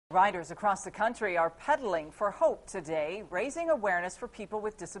Riders across the country are pedaling for hope today, raising awareness for people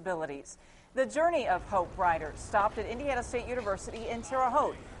with disabilities. The Journey of Hope riders stopped at Indiana State University in Terre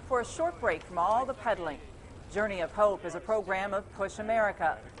Haute for a short break from all the pedaling. Journey of Hope is a program of Push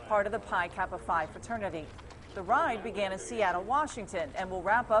America, part of the Pi Kappa Phi fraternity. The ride began in Seattle, Washington, and will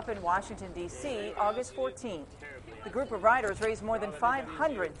wrap up in Washington, D.C. August 14th. The group of riders raised more than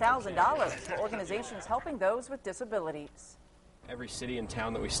 $500,000 for organizations helping those with disabilities. Every city and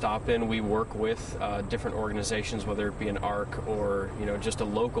town that we stop in, we work with different organizations, whether it be an ARC or just a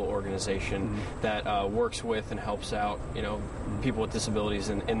local organization that works with and helps out people with disabilities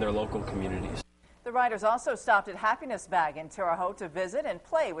in their local communities. The riders also stopped at Happiness Bag in Terre Haute to visit and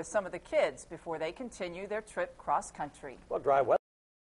play with some of the kids before they continue their trip cross country. Well, dry weather.